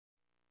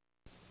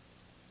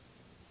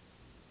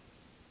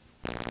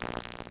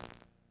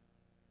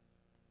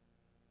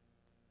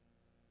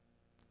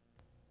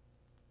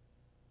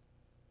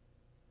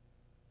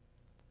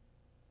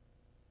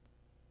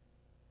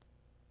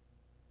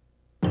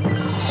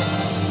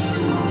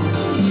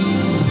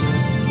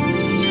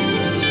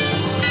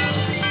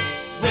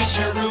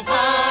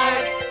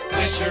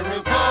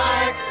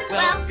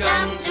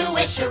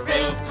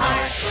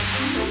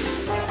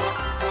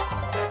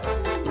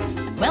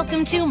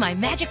Welcome to my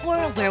magic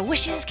world where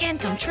wishes can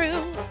come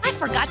true. I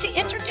forgot to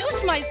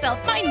introduce myself.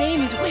 My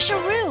name is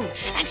Wisharoo,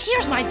 and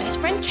here's my best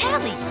friend,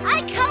 Callie. I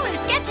color,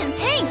 sketch, and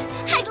paint.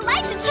 I'd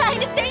like to try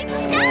to paint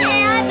the sky.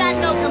 Hey, I've got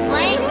no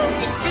complaint.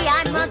 You see,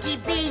 I'm Monkey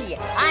B.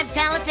 I'm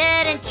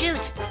talented and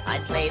cute. I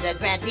play the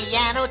grand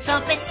piano,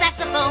 trumpet,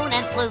 saxophone,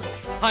 and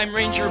flute. I'm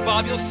Ranger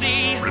Bob, you'll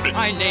see.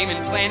 I name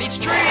and plant each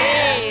tree.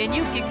 Hey, and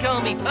you can call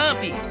me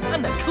Pompey.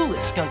 I'm the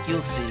coolest skunk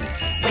you'll see.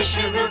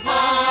 Wisharoo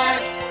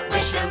Park,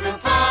 Wisharoo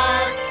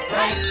Park,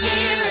 right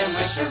here in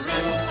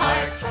Wisharoo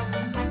Park.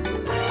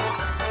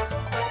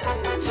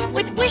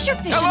 With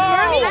Wisherfish Hello!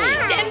 and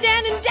Wormy, Dan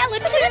Dan and Della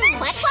too.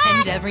 What?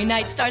 And every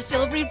night Star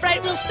Silvery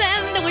Bright will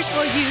send a wish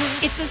for you.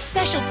 It's a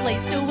special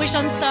place to wish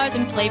on stars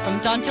and play from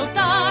dawn till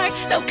dark.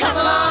 So come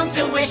along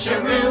to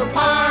Wisharoo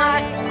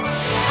Park.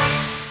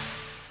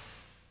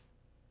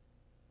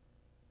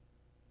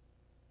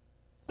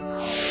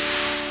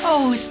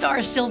 Oh,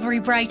 Star Silvery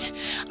Bright,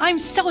 I'm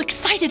so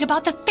excited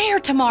about the fair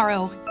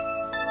tomorrow.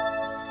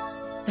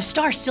 The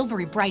Star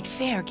Silvery Bright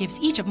Fair gives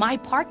each of my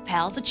park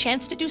pals a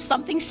chance to do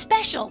something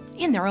special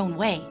in their own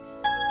way.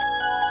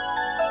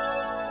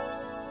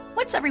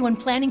 What's everyone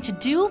planning to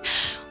do?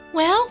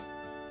 Well,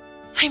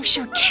 I'm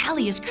sure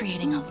Callie is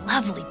creating a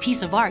lovely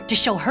piece of art to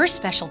show her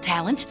special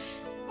talent.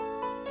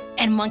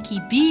 And Monkey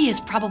B is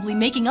probably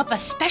making up a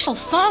special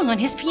song on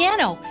his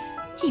piano.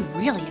 He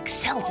really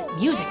excels at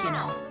music, you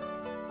know.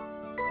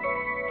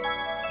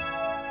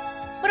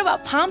 What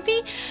about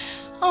Pompey?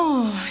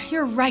 Oh,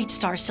 you're right,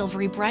 Star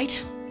Silvery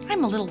Bright.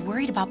 I'm a little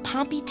worried about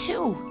Pompey,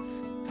 too.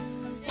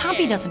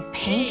 Pompey doesn't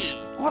paint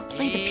or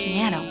play the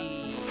piano,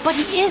 but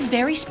he is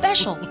very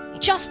special,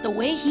 just the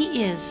way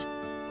he is.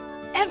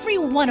 Every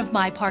one of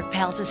my park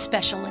pals is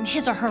special in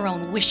his or her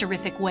own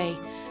wisherific way.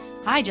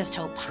 I just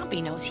hope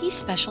Pompey knows he's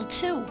special,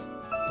 too.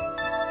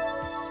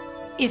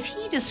 If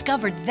he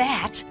discovered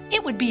that,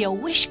 it would be a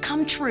wish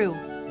come true,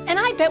 and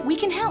I bet we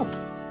can help.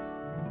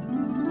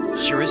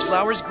 Sure as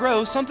flowers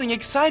grow, something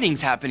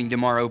exciting's happening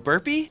tomorrow,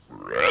 Burpee.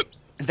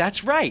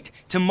 That's right.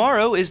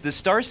 Tomorrow is the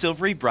Star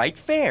Silvery Bright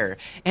Fair,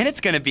 and it's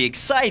gonna be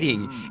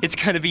exciting. It's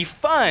gonna be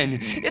fun.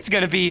 It's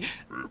gonna be...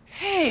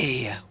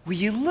 Hey, will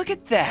you look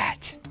at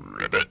that?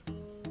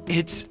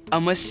 It's a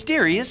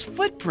mysterious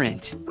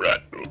footprint.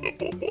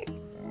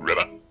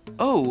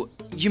 Oh,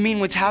 you mean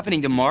what's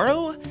happening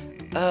tomorrow?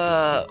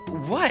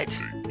 What?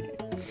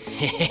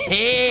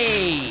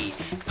 Hey,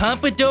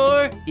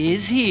 Pompadour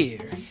is here.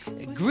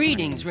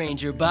 Greetings,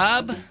 Ranger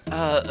Bob.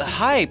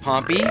 Hi,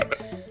 Pompey.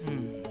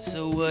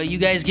 So, you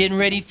guys getting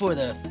ready for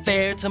the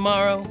fair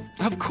tomorrow?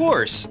 Of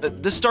course,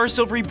 the Star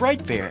Silvery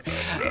Bright Fair.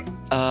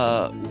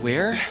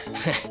 Where?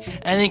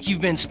 I think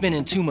you've been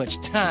spending too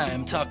much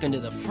time talking to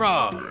the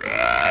frog.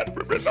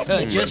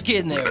 Just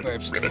kidding there,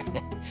 Burpster.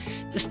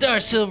 The Star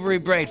Silvery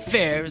Bright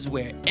Fair is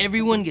where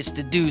everyone gets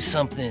to do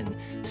something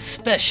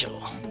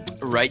special.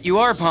 Right you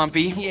are,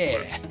 Pompey.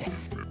 Yeah,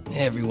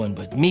 everyone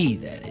but me,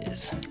 that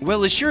is.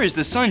 Well, as sure as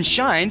the sun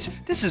shines,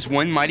 this is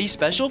one mighty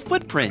special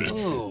footprint.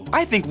 Oh.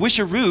 I think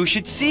Wisharoo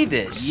should see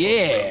this.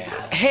 Yeah.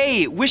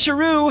 Hey,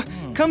 Wisharoo,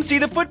 come see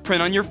the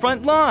footprint on your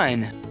front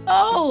lawn.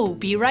 Oh,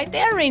 be right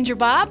there, Ranger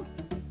Bob.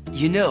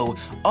 You know,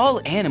 all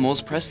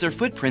animals press their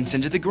footprints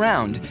into the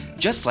ground,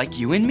 just like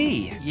you and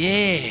me.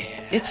 Yeah.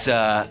 It's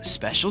a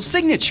special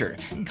signature,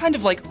 kind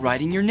of like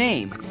writing your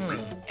name.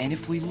 And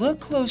if we look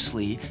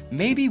closely,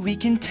 maybe we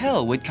can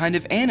tell what kind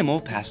of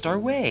animal passed our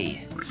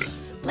way.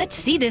 Let's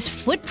see this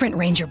footprint,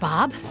 Ranger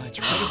Bob. Oh, it's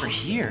right over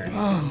here.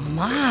 Oh,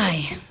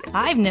 my.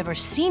 I've never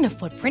seen a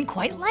footprint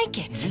quite like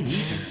it. Me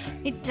neither.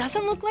 It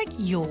doesn't look like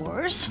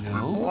yours.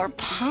 No. Or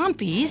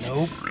Pompey's.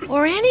 Nope.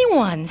 Or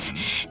anyone's.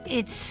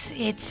 It's...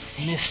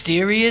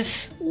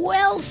 Mysterious?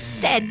 Well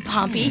said,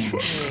 Pompey.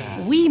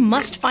 We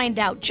must find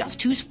out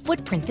just whose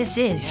footprint this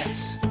is.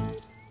 Yes.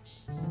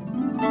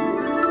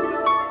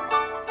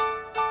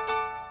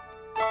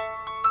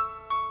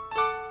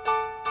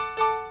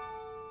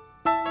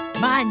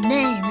 My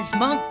name is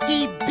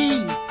Monkey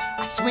B.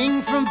 I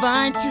swing from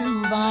vine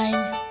to vine.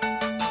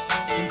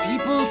 Some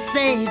people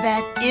say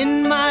that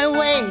in my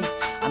way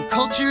I'm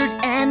cultured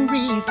and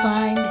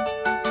refined.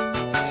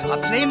 I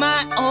play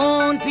my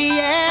own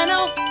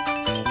piano,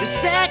 the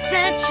sax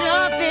and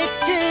trumpet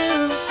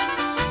too.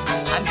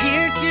 I'm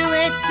here to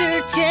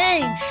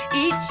entertain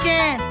each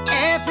and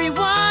every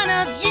one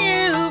of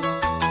you.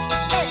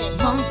 Hey,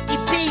 Monkey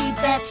B,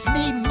 that's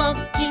me,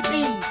 Monkey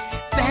B,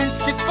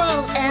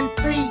 fanciful and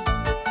free.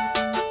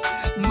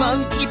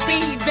 Monkey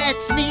B,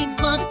 that's me,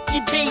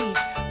 Monkey B,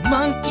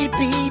 Monkey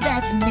B,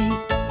 that's me.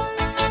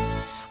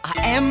 I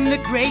am the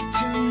great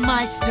tune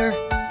meister.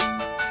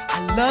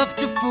 I love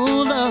to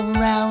fool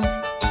around.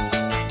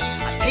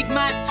 I take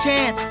my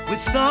chance with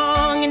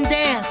song and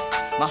dance.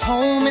 My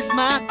home is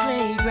my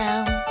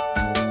playground.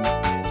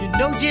 You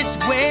know just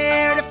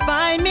where to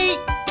find me.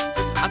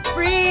 I'm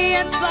free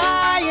and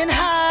flying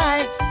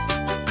high.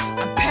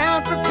 I'm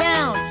pound for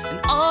pound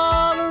and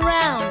all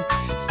around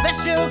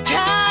special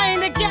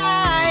kind of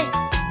guy.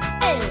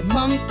 Hey,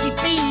 Monkey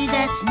B,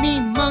 that's me,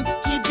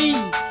 Monkey B,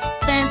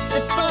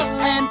 fanciful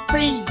and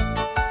free.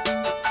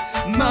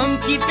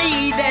 Monkey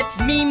B, that's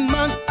me. me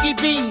Monkey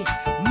B.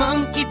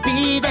 Monkey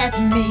B, that's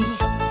me.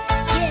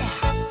 Yeah.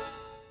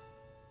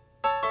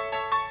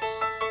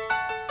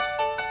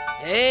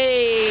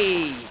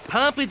 Hey,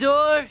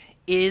 Pompadour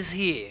is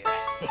here.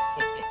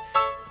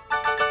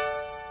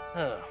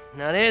 Oh,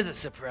 now there's a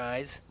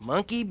surprise.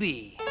 Monkey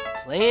B,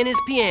 playing his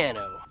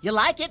piano. You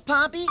like it,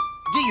 Pompey?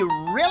 Do you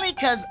really?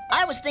 'Cause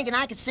I was thinking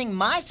I could sing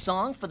my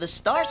song for the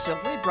Star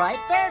Silvery Bright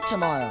Fair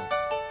tomorrow.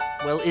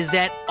 Well, is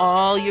that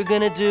all you're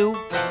gonna do?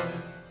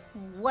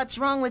 What's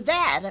wrong with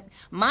that?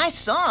 My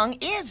song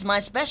is my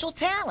special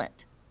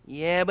talent.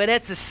 Yeah, but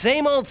that's the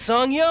same old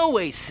song you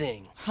always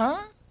sing. Huh?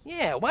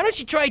 Yeah, why don't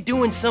you try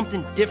doing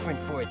something different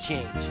for a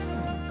change?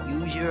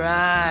 Use your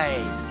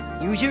eyes,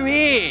 use your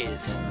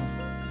ears.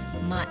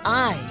 My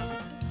eyes.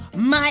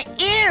 My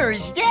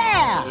ears,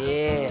 yeah!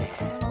 Yeah.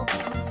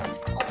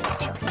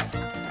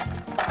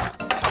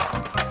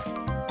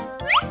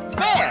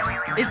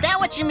 There! Is that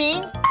what you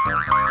mean?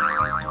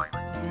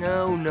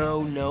 No,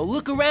 no, no.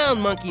 Look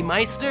around, Monkey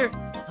Meister.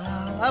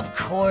 Oh, of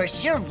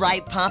course, you're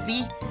right,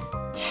 Pompey.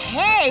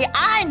 Hey,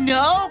 I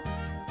know!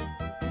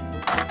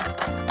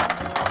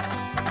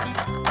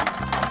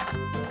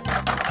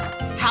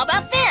 How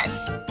about this?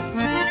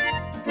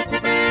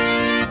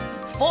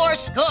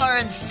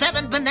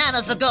 7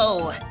 bananas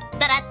ago.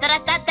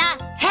 Da-da-da-da-da-da.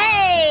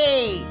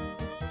 Hey!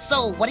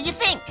 So, what do you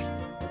think?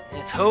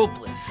 It's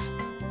hopeless.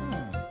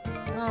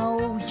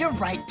 Oh, you're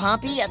right,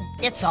 Pompey.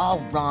 It's all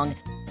wrong.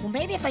 Well,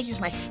 maybe if I use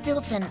my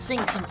stilts and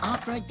sing some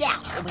opera, yeah.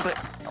 But,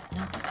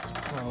 no.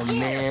 Oh,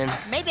 man.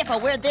 Maybe if I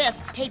wear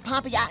this. Hey,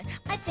 Pompey, I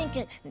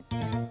think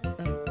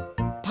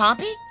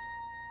Pompey?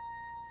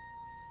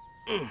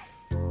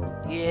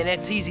 Yeah,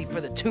 that's easy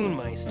for the Tune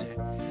Meister.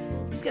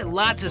 He's got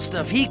lots of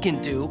stuff he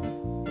can do.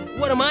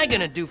 What am I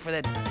gonna do for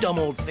that dumb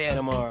old fair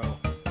tomorrow?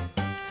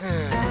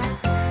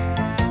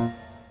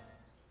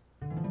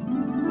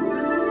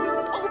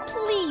 Oh,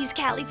 please,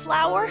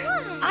 Cauliflower.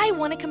 I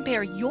want to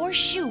compare your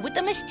shoe with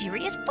the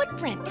mysterious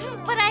footprint.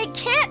 But I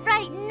can't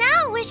right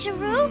now,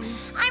 Wisharoo.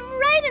 I'm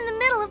right in the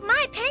middle of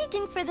my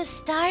painting for the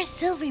Star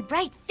Silvery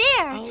Bright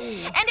Fair. Oh.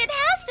 And it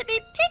has to be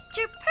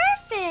picture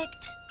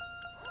perfect.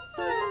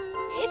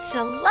 It's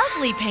a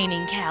lovely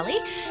painting,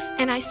 Callie,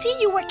 and I see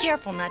you were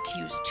careful not to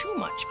use too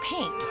much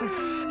paint.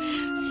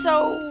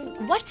 So,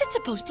 what's it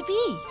supposed to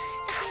be?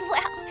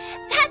 Well,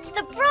 that's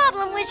the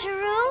problem,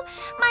 Wisharoo.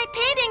 My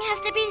painting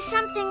has to be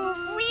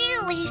something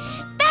really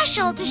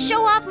special to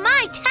show off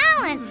my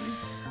talent.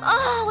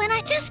 Oh, and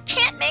I just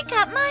can't make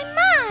up my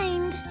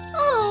mind.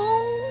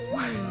 Oh.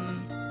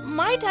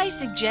 Might I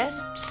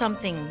suggest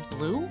something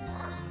blue?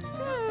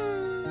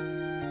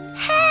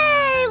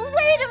 Hey,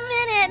 wait a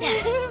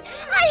minute.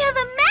 I have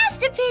a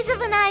masterpiece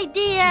of an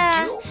idea.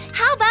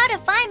 How about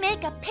if I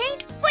make a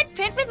paint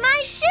footprint with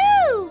my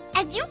shoe?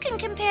 And you can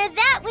compare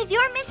that with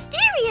your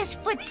mysterious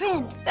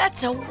footprint.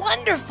 That's a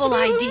wonderful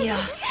idea.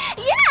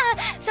 Yeah,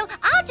 so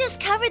I'll just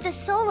cover the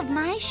sole of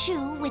my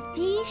shoe with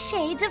these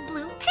shades of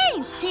blue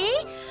paint,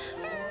 see?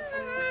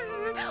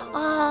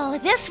 Oh,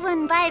 this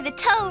one by the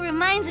toe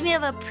reminds me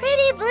of a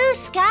pretty blue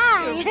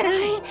sky.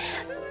 Right.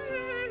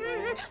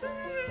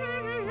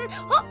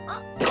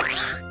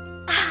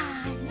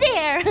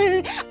 There,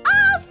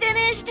 all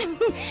finished.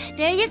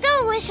 There you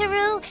go,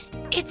 Wisharoo.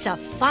 It's a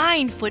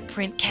fine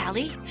footprint,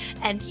 Callie,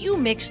 and you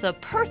mix the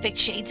perfect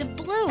shades of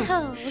blue.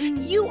 Oh.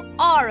 You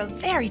are a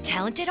very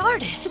talented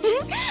artist.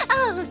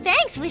 Oh,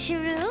 thanks,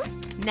 Wisharoo.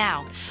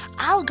 Now,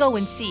 I'll go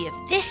and see if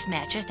this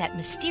matches that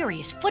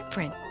mysterious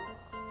footprint.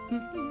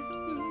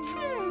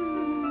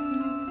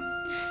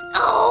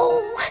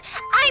 Oh,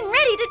 I'm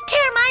ready to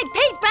tear my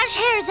paintbrush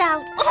hairs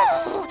out.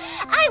 Oh,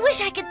 I wish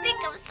I could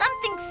think of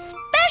something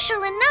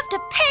special enough to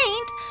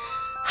paint.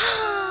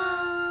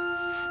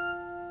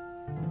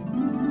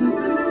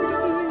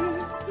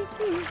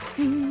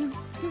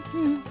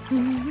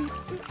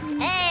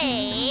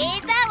 Hey,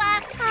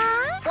 Bella!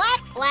 Huh?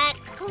 Quack.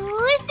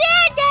 Who's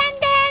there, Dan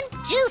Dan?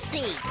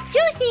 Juicy!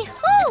 Juicy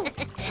who?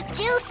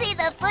 Juicy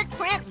the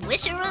footprint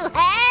Wisharoo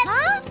had?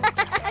 Huh?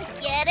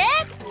 Get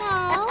it?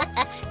 No.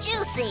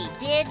 Juicy,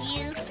 did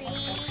you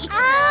see?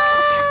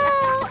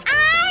 Oh,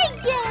 I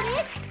get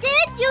it.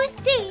 Did you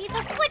see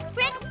the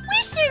footprint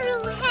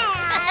Wisharoo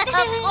had? Of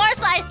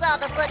course I saw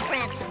the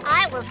footprint.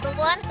 I was the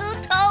one who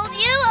told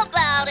you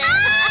about it.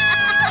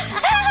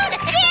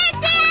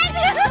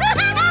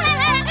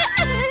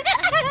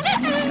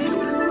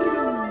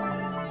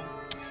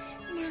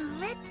 Now,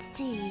 let's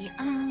see.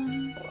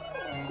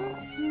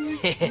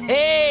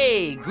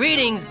 Hey,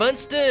 greetings,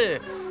 Bunster.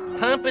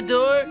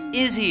 Pompadour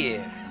is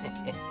here.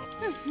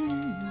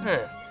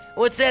 Huh.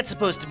 What's that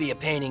supposed to be a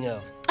painting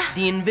of?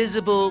 The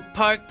invisible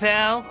park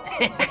pal?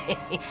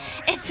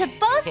 It's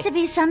supposed to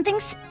be something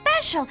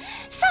special,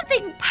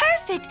 something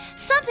perfect,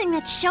 something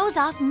that shows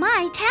off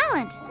my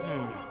talent.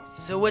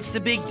 So what's the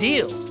big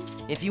deal?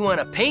 If you want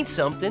to paint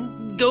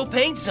something, go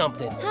paint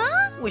something.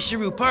 Huh?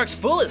 Wisharoo Park's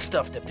full of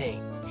stuff to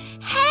paint.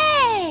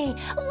 Hey,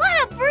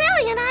 what a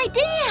brilliant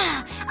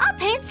idea! I'll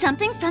paint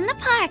something from the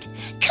park.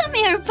 Come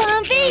here,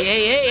 Pompey.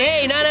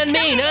 Hey, not on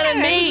me, not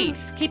on me.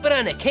 Keep it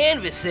on the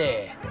canvas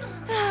there.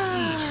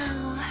 Oh,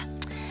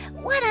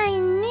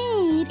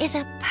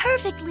 is a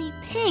perfectly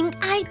pink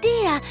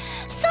idea.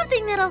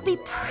 Something that'll be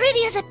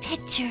pretty as a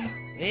picture.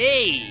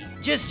 Hey,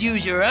 just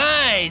use your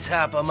eyes,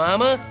 Hopper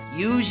Mama.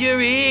 Use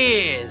your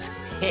ears.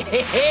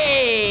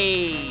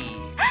 Hey!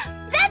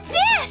 That's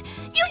it!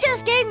 You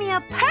just gave me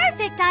a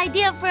perfect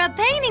idea for a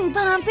painting,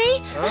 Pompey.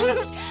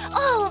 Huh?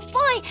 Oh,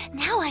 boy.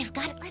 Now I've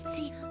got it. Let's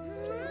see.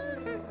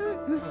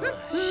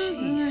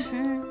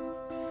 Jeez.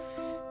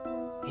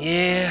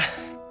 Yeah,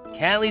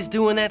 Callie's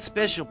doing that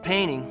special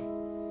painting.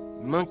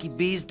 Monkey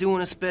B's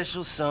doing a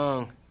special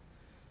song.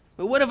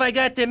 But what have I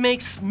got that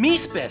makes me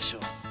special?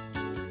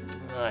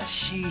 Ah,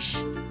 sheesh.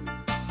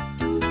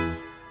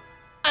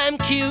 I'm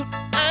cute,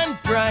 I'm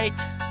bright.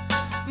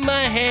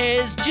 My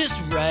hair's just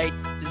right.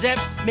 Does that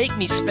make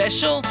me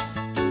special?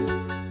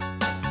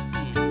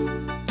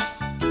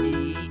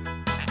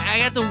 I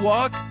got the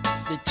walk,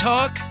 the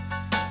talk.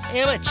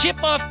 I'm a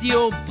chip off the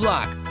old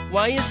block.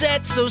 Why is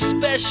that so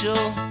special?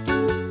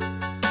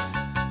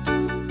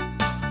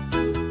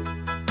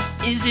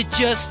 Is it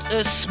just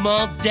a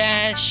small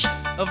dash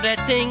of that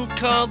thing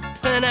called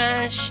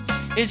panache?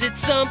 Is it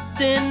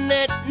something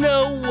that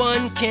no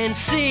one can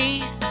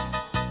see?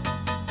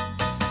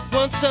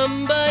 Won't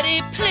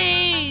somebody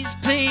please,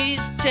 please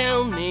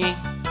tell me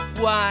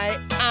why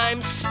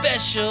I'm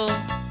special?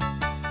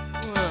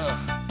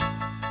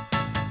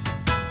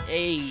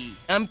 Hey,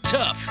 I'm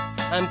tough,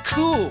 I'm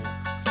cool,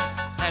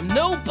 I'm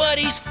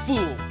nobody's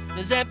fool.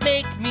 Does that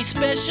make me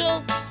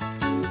special?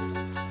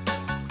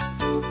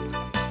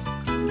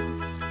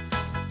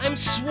 I'm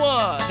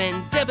suave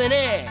and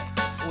debonair,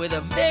 with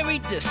a very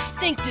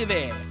distinctive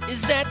air.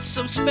 Is that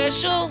so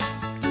special?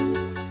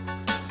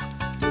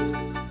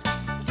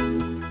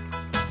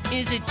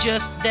 Is it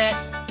just that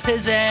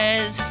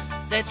pizzazz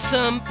that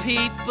some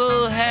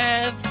people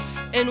have?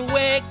 And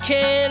where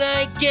can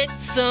I get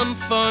some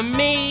for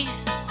me?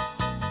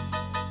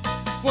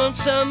 Won't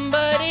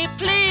somebody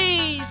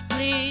please,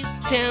 please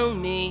tell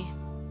me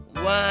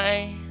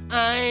why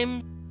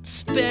I'm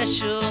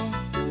special?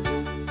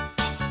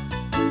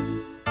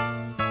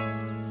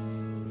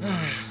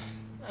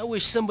 I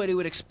wish somebody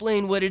would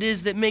explain what it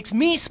is that makes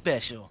me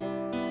special.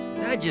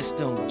 'Cause I just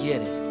don't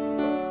get it.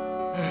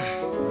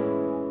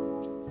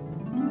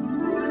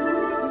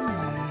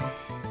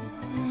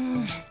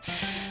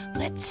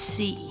 Let's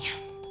see.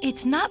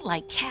 It's not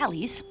like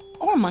Callie's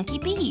or Monkey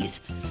B's.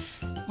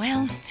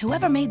 Well,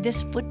 whoever made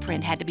this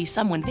footprint had to be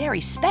someone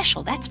very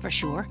special, that's for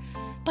sure.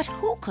 But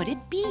who could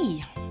it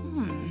be?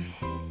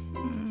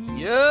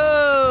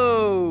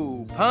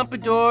 Yo!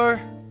 Pompadour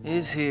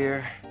is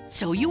here.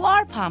 So you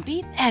are,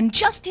 Pompey, and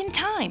just in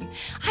time.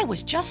 I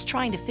was just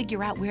trying to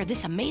figure out where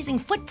this amazing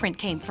footprint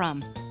came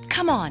from.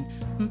 Come on.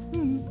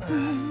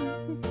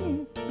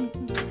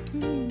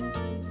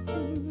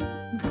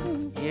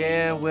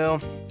 Yeah, well,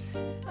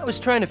 I was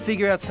trying to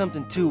figure out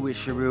something too,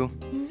 Wisharoo.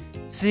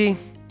 See,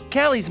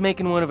 Callie's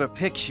making one of her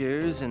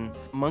pictures, and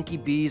Monkey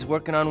B's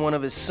working on one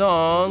of his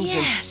songs,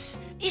 Yes.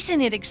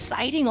 Isn't it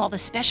exciting, all the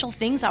special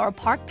things our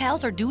park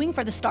pals are doing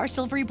for the Star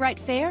Silvery Bright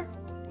Fair?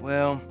 and,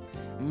 well,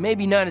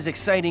 maybe not as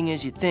exciting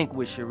as you think,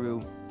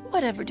 Wisharoo.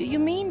 Whatever do you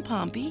mean,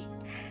 Pompey?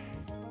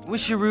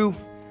 Wisharoo,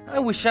 I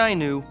wish I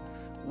knew.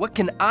 What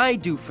can I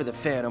do for the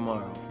fair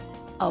tomorrow?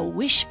 A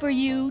wish for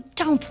you,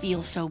 don't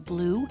feel so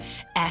blue.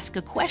 Ask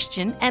a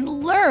question and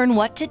learn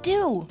what to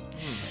do.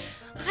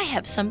 I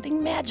have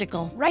something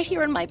magical right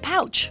here in my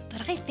pouch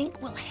that I think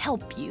will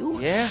help you.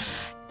 Yeah?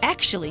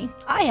 Actually,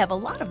 I have a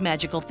lot of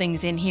magical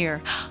things in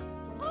here.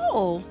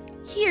 Oh,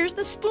 here's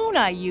the spoon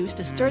I used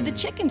to stir the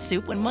chicken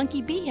soup when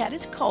Monkey B had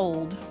his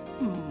cold.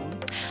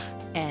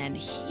 And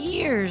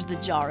here's the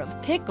jar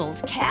of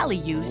pickles Callie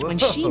used when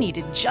she Whoa.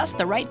 needed just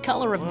the right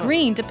color of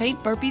green to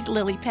paint Burpy's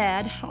lily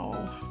pad. Oh,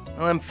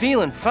 Well, I'm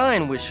feeling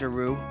fine,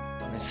 Wisharoo.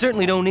 I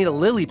certainly don't need a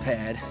lily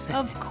pad.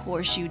 of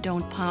course you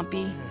don't,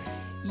 Pompey.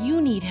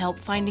 You need help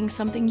finding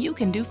something you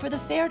can do for the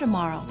fair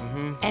tomorrow.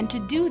 And to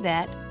do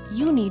that,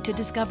 you need to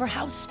discover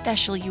how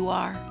special you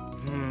are.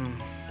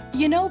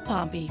 You know,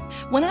 Pompey,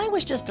 when I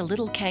was just a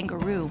little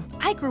kangaroo,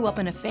 I grew up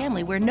in a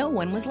family where no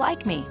one was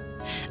like me.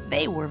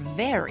 They were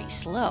very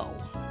slow.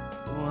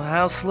 Well,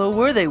 how slow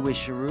were they,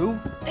 Wisharoo?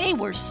 They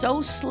were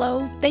so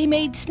slow, they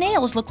made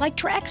snails look like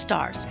track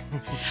stars.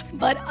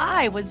 But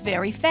I was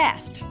very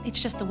fast. It's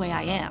just the way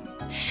I am.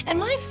 And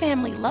my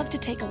family loved to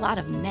take a lot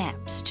of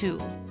naps, too.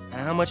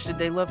 How much did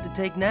they love to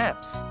take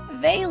naps?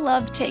 They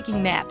loved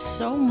taking naps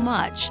so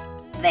much,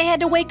 they had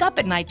to wake up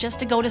at night just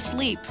to go to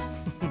sleep.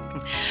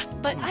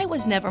 But I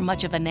was never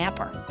much of a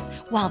napper.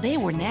 While they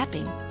were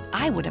napping,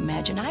 I would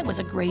imagine I was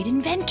a great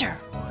inventor.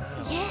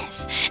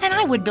 Yes, and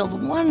I would build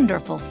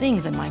wonderful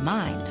things in my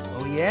mind.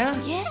 Oh, yeah?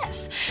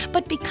 Yes,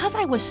 but because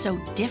I was so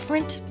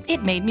different,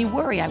 it made me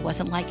worry I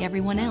wasn't like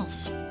everyone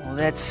else. Well,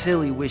 that's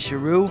silly,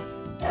 Wisharoo.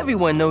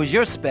 Everyone knows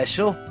you're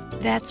special.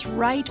 That's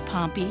right,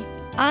 Pompey.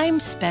 I'm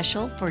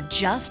special for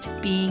just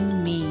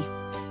being me.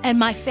 And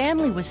my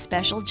family was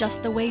special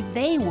just the way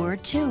they were,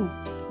 too.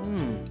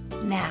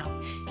 Now,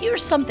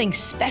 here's something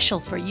special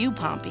for you,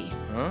 Pompey.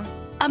 Huh?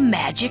 A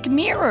magic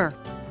mirror.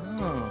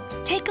 Oh.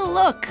 Take a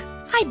look.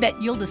 I bet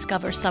you'll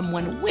discover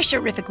someone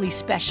wisherifically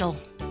special.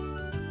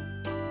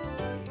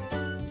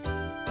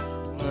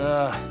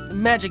 The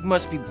magic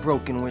must be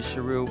broken,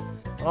 Wisharoo.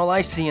 All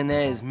I see in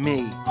there is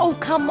me. Oh,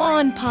 come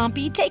on,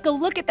 Pompey. Take a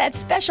look at that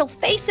special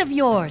face of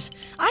yours.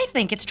 I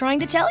think it's trying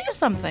to tell you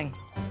something.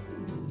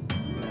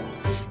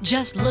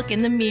 Just look in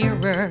the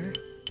mirror.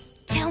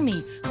 Tell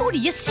me, who do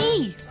you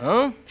see?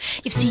 Huh?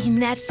 You've seen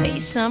that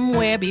face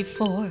somewhere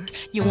before.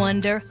 You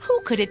wonder, who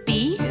could it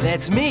be? Yeah,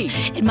 that's me.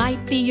 It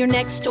might be your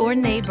next door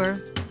neighbor.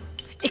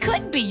 It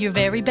could be your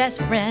very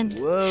best friend.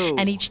 Whoa.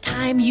 And each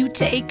time you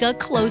take a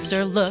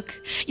closer look,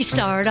 you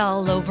start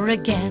all over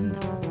again.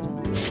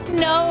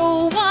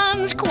 No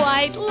one's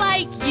quite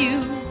like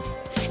you,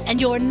 and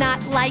you're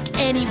not like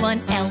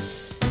anyone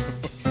else.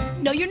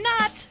 No, you're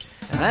not.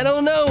 I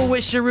don't know,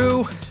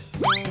 Wisharoo.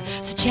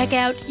 So check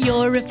out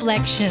your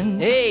reflection.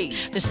 Hey!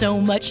 There's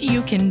so much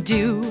you can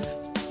do.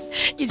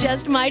 You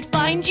just might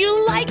find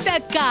you like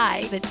that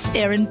guy that's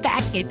staring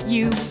back at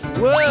you.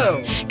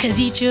 Whoa! 'Cause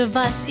each of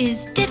us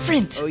is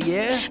different. Oh,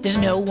 yeah? There's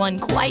no one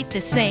quite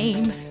the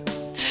same.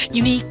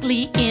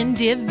 Uniquely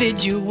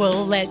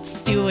individual. Let's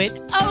do it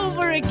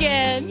over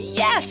again.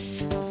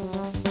 Yes!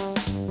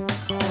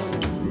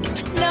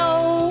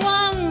 No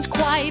one's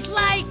quite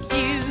like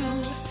you,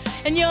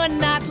 and you're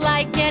not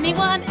like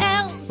anyone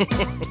else.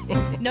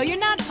 No, you're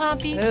not,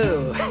 Pompey.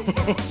 Oh.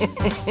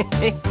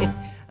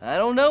 I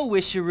don't know,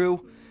 Wisharoo.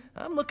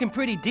 I'm looking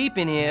pretty deep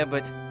in here,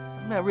 but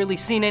I'm not really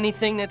seeing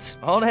anything that's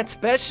all that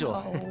special.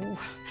 Oh.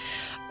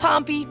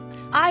 Pompey,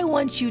 I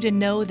want you to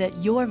know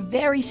that you're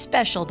very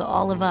special to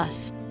all of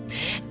us.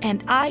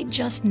 And I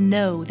just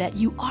know that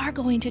you are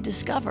going to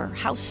discover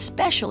how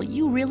special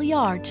you really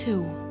are,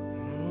 too.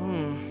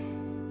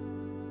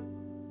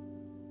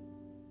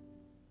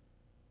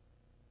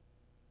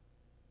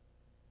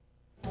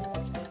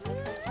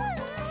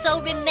 So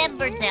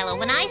remember, Della,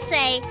 when I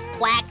say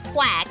quack,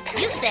 quack,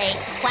 you say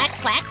quack,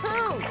 quack,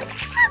 who?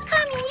 How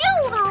come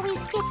you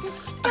always get to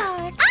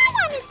start? I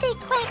want to say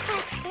quack,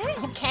 quack first.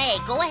 Okay,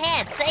 go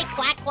ahead, say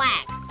quack,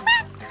 quack.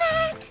 Quack,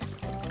 quack.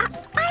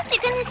 Aren't you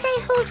going to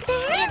say who's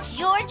there? It's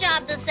your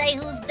job to say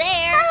who's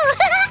there.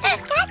 Oh,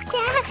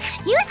 gotcha.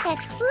 You said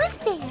who's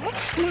there.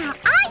 Now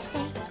I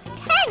say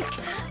tank.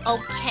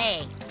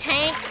 Okay,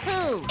 tank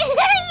who?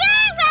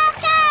 You're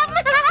welcome.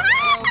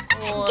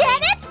 boy.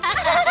 Get it?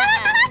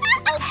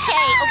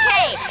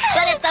 Okay,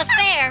 but at the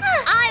fair,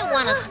 I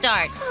want to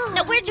start.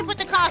 Now, where'd you put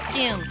the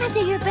costumes?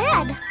 Under your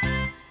bed.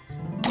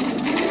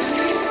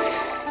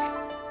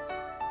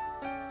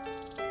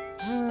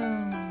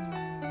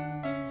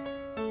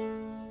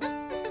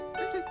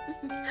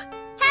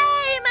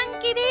 Hey,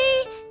 Monkey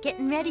Bee.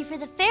 Getting ready for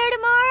the fair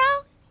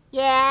tomorrow?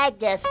 Yeah, I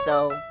guess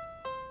so.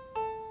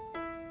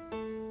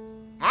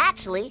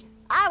 Actually,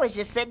 I was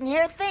just sitting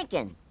here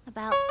thinking.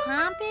 About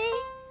Pompey?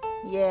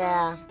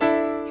 Yeah.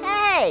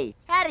 Hey,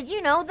 how did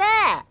you know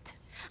that?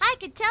 I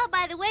could tell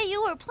by the way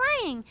you were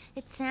playing.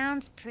 It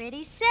sounds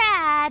pretty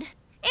sad.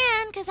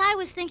 And because I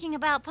was thinking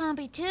about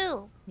Pompey,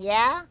 too.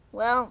 Yeah?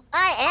 Well,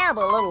 I am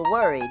a little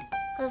worried.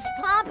 Because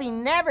Pompey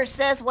never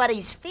says what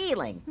he's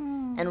feeling.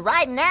 And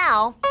right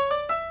now,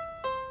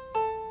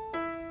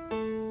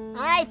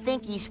 I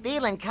think he's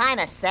feeling kind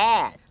of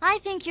sad. I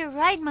think you're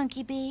right,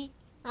 Monkey Bee.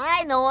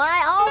 I know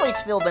I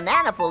always feel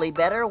banana-fully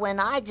better when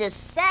I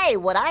just say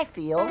what I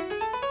feel.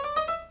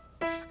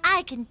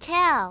 I can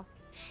tell.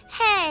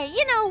 Hey,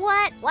 you know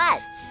what?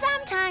 What?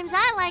 Sometimes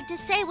I like to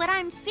say what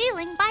I'm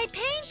feeling by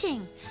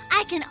painting.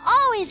 I can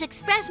always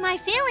express my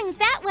feelings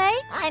that way.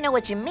 I know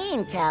what you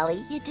mean,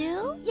 Callie. You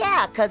do?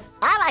 Yeah, 'cause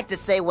I like to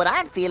say what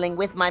I'm feeling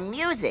with my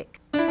music.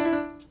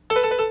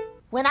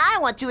 When I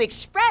want to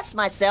express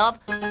myself,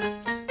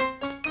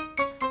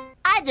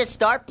 I just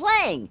start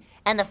playing,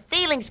 and the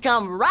feelings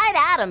come right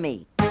out of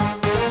me.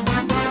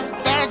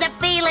 There's a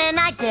feeling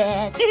I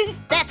get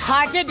that's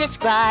hard to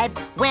describe.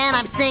 When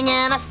I'm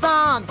singing a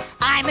song,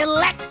 I'm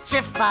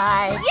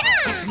electrified.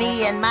 Yeah! Just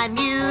me and my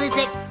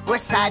music, we're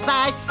side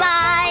by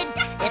side.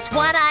 It's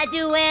what I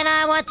do when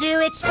I want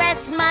to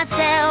express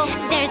myself.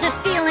 There's a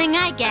feeling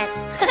I get.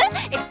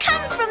 It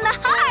comes from the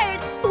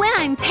heart. When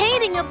I'm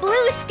painting a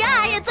blue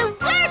sky, it's a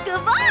work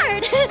of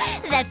art.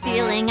 That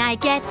feeling I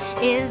get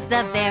is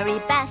the very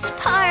best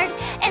part.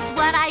 It's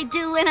what I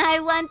do when I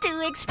want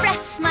to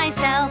express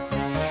myself.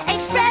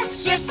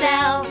 Express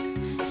yourself.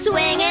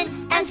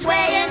 Swinging and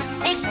swaying,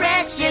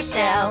 express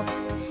yourself.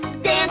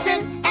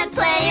 Dancing and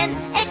playing,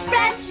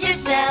 express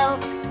yourself.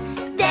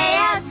 Day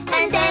out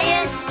and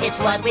day in, it's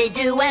what we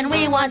do when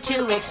we want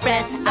to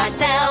express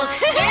ourselves.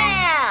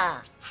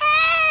 Yeah!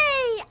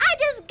 Hey! I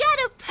just got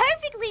a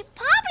perfectly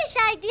poppish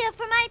idea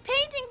for my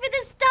painting for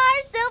the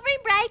Star Silvery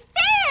Bright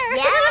Fair.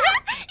 Yeah?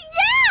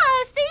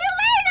 Yeah! See you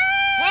later!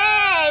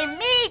 Hey,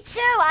 me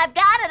too! I've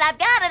got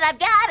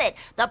it!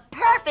 The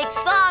perfect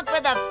song for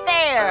the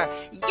fair!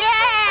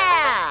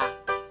 Yeah!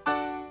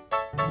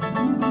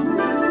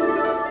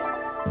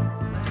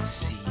 Let's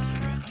see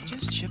here. If I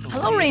just chip away.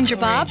 Hello, Ranger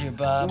Bob. Ranger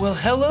Bob. Well,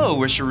 hello,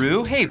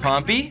 Wisharoo. Hey,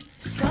 Pompey.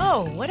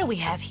 So, what do we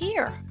have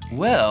here?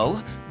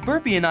 Well,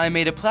 Burpee and I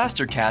made a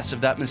plaster cast of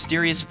that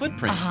mysterious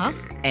footprint. Uh-huh.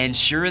 And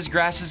sure as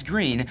grass is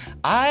green,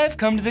 I've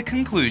come to the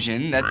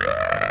conclusion that...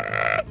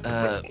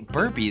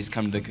 Burpy's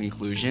come to the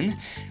conclusion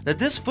that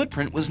this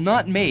footprint was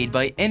not made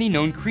by any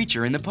known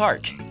creature in the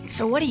park.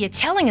 So what are you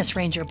telling us,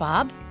 Ranger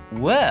Bob?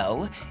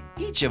 Well,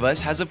 each of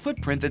us has a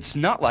footprint that's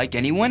not like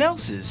anyone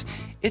else's.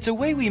 It's a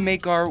way we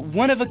make our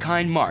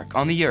one-of-a-kind mark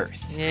on the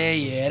earth.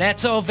 Yeah,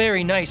 that's all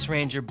very nice,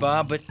 Ranger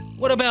Bob, but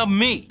what about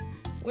me?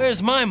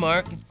 Where's my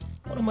mark?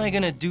 What am I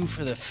gonna do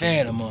for the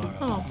fair tomorrow?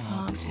 Oh,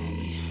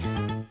 Pompey.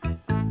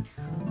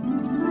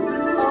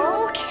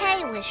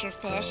 Okay,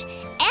 Wisharfish.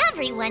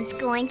 Everyone's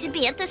going to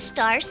be at the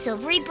Star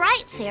Silvery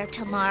Bright Fair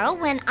tomorrow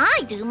when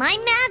I do my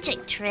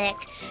magic trick.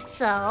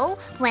 So,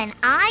 when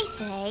I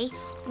say,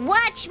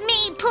 "Watch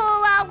me pull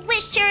a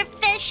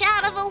Wisharfish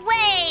out of a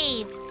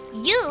wave,"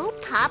 you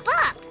pop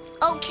up.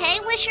 Okay,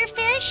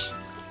 Wisharfish?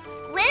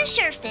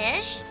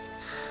 Wisharfish?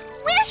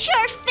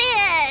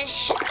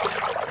 Wisharfish!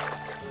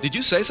 Did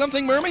you say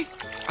something, Mermy?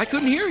 I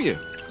couldn't hear you.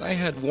 I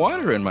had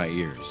water in my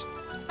ears.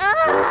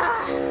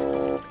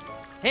 Ugh!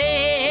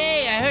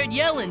 Hey, I heard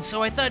yelling,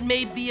 so I thought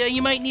maybe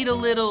you might need a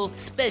little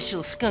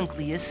special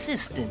skunkly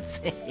assistance.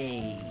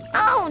 Hey.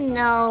 Oh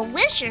no,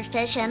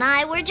 Wisharfish and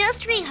I were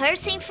just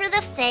rehearsing for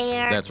the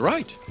fair. That's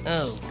right.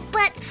 Oh.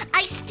 But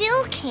I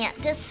still can't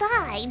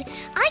decide.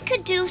 I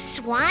could do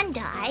swan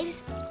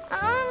dives,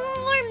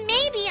 or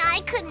maybe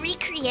I could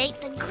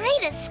recreate the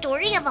greatest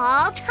story of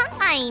all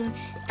time,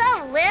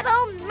 The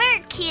Little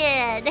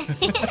Merkid.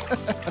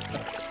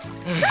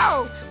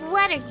 So,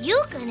 what are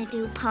you gonna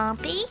do,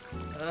 Pompey?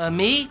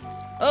 Me?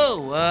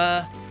 Oh,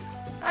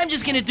 I'm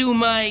just gonna do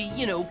my,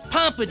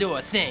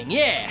 pompadour thing,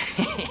 yeah.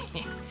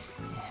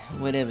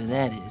 Whatever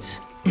that is.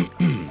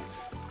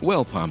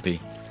 Well,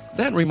 Pompey,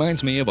 that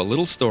reminds me of a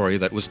little story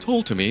that was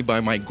told to me by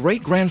my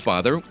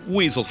great-grandfather,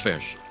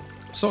 Weaselfish.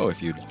 So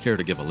if you'd care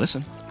to give a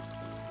listen.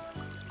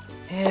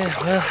 Yeah,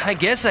 well, I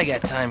guess I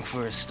got time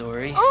for a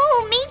story.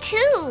 Oh, me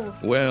too.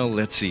 Well,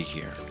 let's see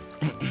here.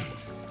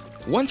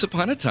 Once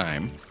upon a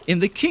time, in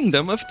the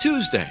kingdom of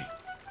Tuesday,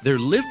 there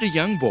lived a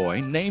young boy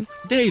named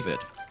David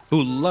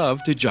who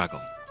loved to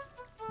juggle.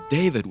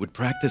 David would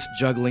practice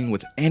juggling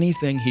with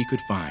anything he could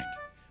find.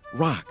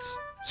 Rocks,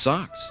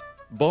 socks,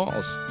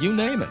 balls, you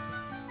name it.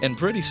 And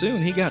pretty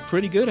soon he got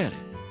pretty good at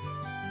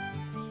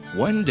it.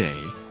 One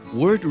day,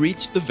 word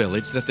reached the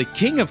village that the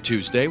king of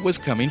Tuesday was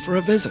coming for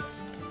a visit.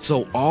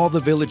 So all the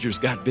villagers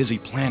got busy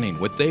planning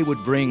what they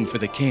would bring for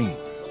the king.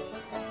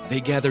 They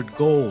gathered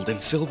gold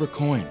and silver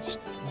coins,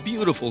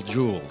 beautiful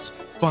jewels,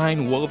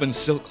 fine woven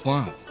silk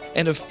cloth,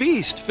 and a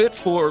feast fit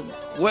for,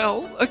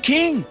 well, a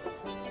king.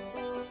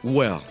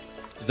 Well,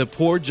 the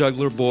poor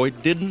juggler boy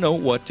didn't know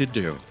what to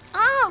do.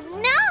 Oh,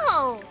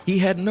 no! He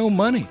had no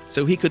money,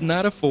 so he could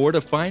not afford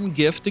a fine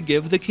gift to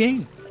give the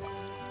king.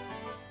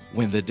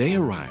 When the day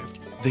arrived,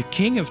 the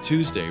king of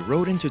Tuesday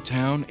rode into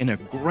town in a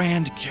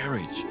grand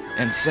carriage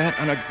and sat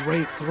on a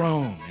great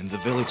throne in the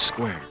village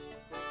square.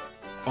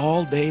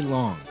 All day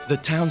long, the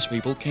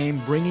townspeople came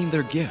bringing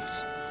their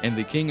gifts, and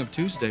the king of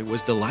Tuesday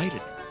was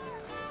delighted.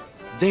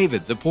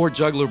 David, the poor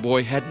juggler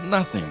boy, had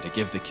nothing to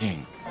give the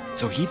king,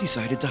 so he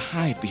decided to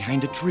hide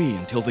behind a tree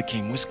until the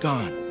king was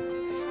gone.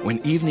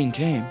 When evening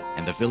came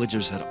and the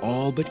villagers had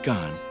all but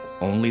gone,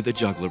 only the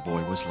juggler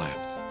boy was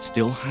left,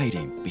 still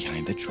hiding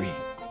behind the tree.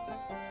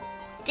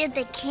 Did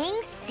the king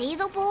see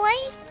the boy?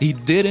 He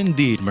did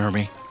indeed,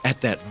 Mermy, at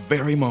that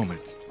very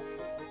moment.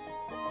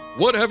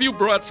 "What have you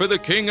brought for the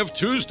king of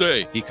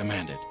Tuesday?" he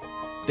commanded.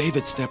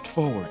 David stepped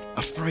forward,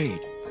 afraid.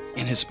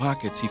 In his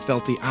pockets, he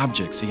felt the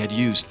objects he had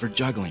used for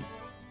juggling.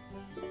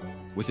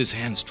 With his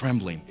hands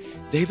trembling,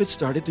 David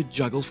started to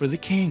juggle for the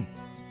king.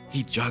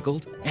 He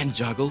juggled and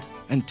juggled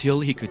until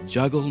he could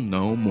juggle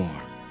no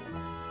more.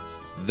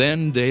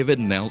 Then David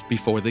knelt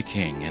before the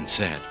king and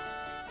said,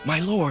 "My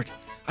lord,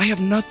 I have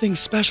nothing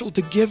special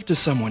to give to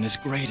someone as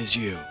great as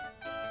you."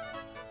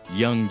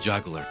 "Young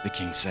juggler," the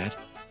king said,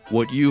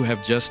 "what you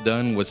have just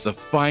done was the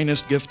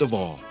finest gift of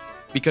all,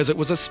 because it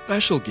was a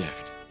special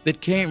gift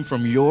that came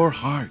from your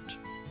heart."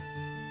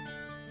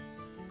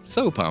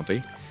 So,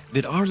 Pompey,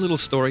 did our little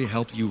story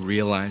help you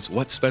realize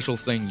what special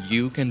thing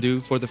you can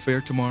do for the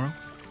fair tomorrow?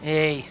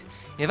 Hey,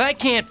 if I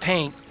can't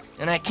paint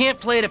and I can't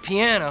play the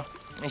piano,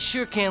 I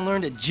sure can't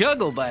learn to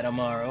juggle by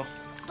tomorrow.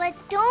 But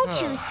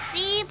don't you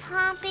see,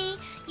 Pompey?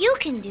 You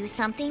can do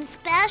something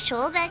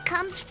special that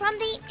comes from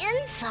the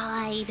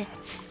inside.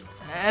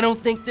 I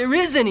don't think there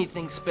is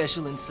anything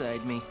special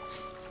inside me.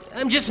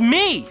 I'm just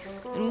me.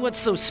 And what's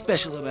so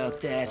special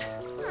about that?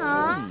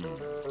 Aw.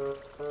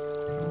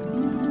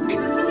 Good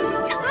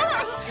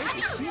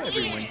to see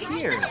everyone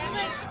here.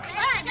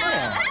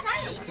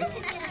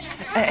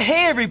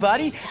 Hey,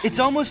 everybody, it's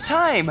almost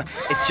time.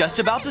 It's just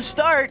about to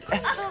start.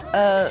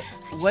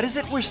 What is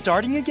it we're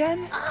starting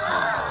again?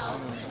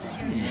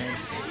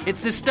 It's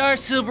the Star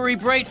Silvery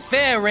Bright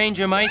Fair,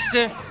 Ranger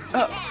Meister.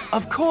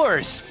 Of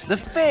course, the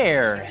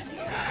fair.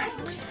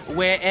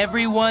 Where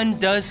everyone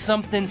does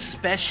something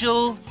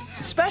special.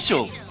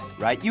 Special.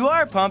 Right you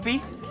are,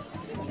 Pompey.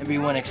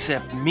 Everyone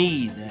except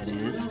me, that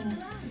is.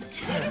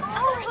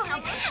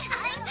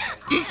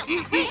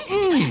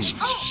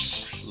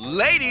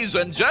 Ladies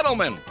and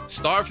gentlemen,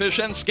 starfish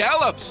and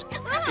scallops,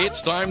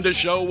 It's time to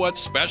show what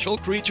special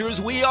creatures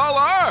we all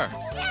are.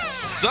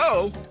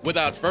 So,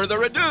 without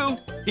further ado,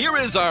 here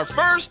is our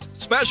first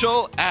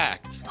special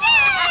act.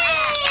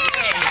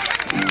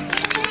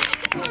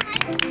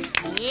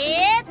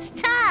 It's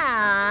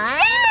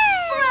time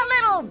for a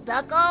little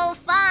ducko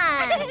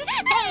fun.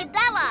 Hey,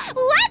 Della.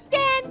 What,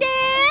 Dan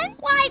Dan?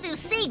 Why do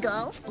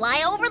seagulls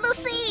fly over the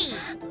sea?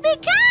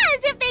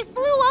 Because if they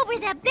flew over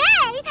the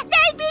bay,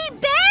 they'd be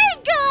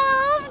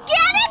bagels!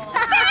 Get it?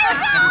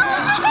 Bagels!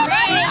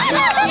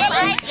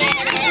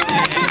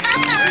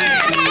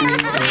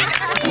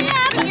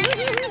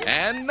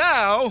 And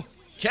now,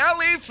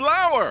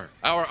 Cauliflower,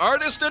 our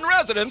artist in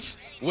residence,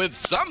 with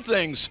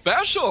something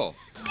special.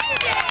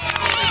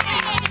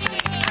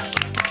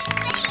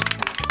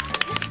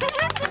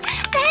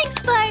 Thanks,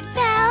 Bart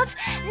Pals.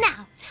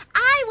 Now,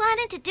 I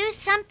wanted to do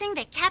something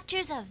that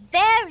captures a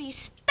very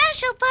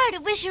special part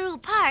of Wisharoo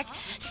Park,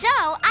 so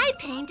I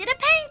painted a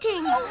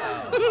painting.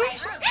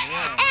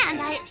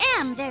 And I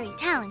am very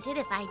talented,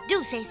 if I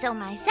do say so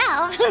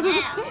myself.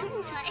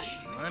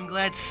 I'm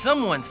glad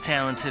someone's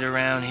talented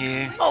around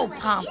here. Oh,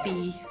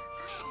 Pompey.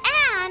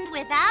 And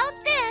without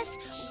this,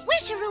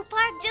 Wisharoo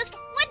Park just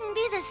wouldn't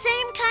be the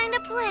same kind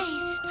of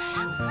place.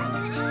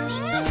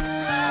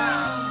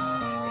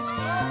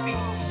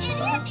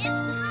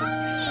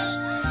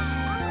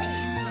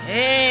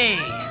 Hey,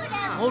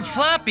 old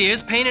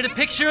Flop-Ears painted a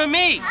picture of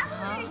me.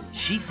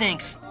 She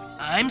thinks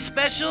I'm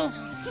special?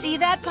 See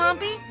that,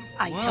 Pompey?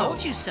 I Whoa.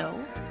 told you so.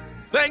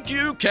 Thank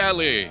you,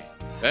 Callie.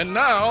 And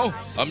now,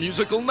 a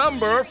musical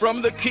number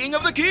from the king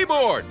of the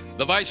keyboard,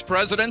 the vice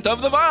president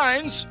of the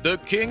vines, the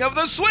king of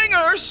the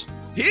swingers.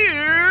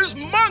 Here's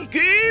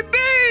Monkey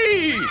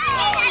B!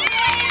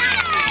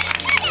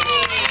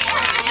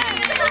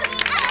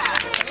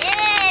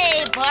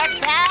 Hey, Park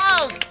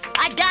Pals!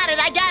 I got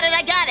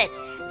it!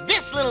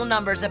 This little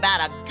number's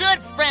about a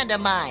good friend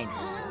of mine.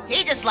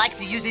 He just likes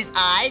to use his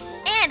eyes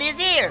and his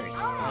ears.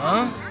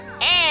 Huh?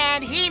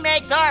 And he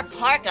makes our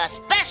park a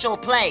special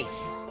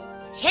place.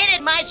 Hit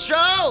it,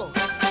 Maestro!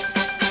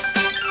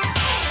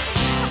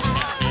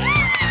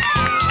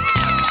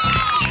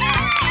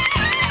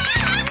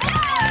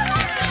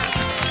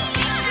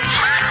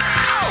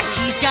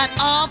 He's got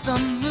all the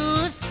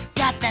moves,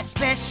 got that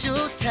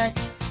special touch.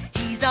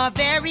 He's our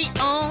very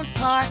own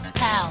park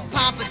pal,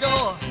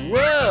 Pompadour.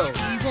 Whoa!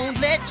 He won't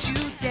let you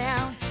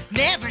down,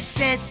 never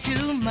says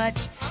too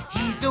much.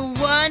 He's the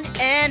one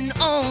and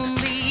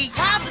only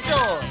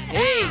Pompadour.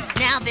 Hey!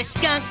 Now this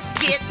skunk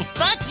gets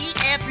funky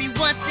every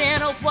once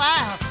in a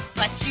while,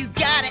 but you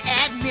gotta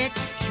admit,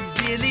 you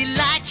really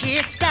like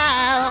his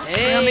style.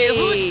 Tell me,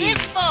 who's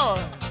this for?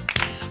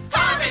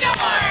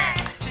 Pompadour!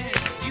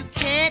 You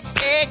can't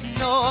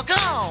ignore, come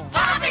on.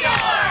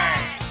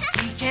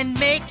 Pompadour! He can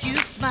make you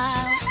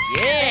smile.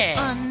 Yeah.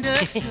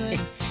 That's understood.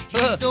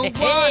 He's the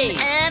one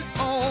and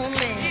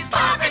only. He's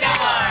Pompadour!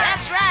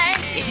 That's right.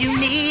 If you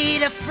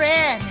need a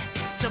friend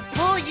to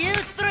pull you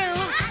through,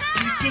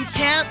 you can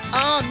count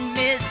on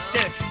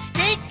Mr.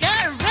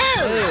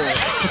 Stinkeroo.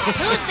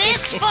 Who's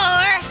this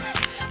for?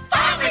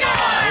 Pompadour!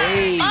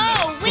 Hey.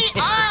 Oh, we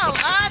all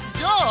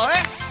adore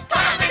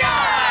Pompadour!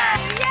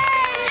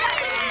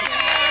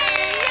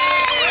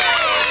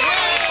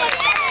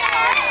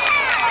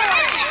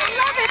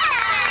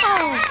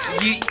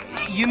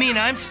 You mean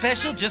I'm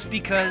special just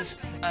because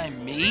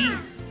I'm me?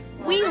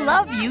 We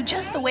love you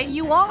just the way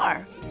you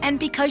are. And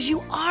because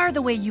you are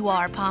the way you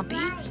are, Pompey.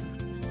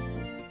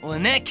 Well,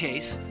 in that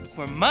case,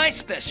 for my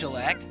special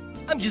act,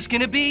 I'm just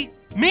gonna be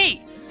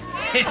me.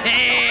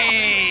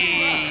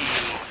 Hey!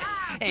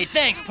 Hey,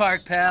 thanks,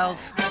 Park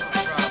Pals.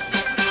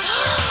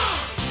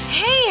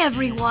 Hey,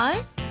 everyone.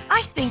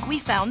 I think we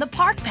found the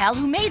park pal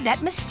who made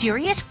that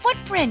mysterious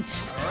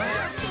footprint.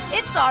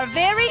 It's our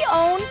very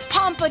own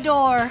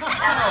Pompadour.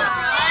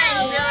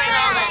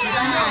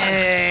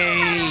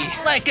 Hey,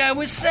 like I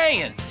was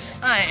saying,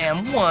 I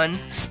am one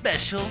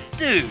special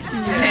dude.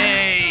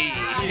 Hey!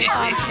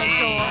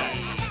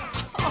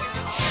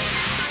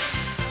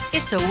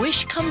 It's a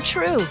wish come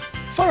true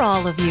for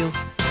all of you.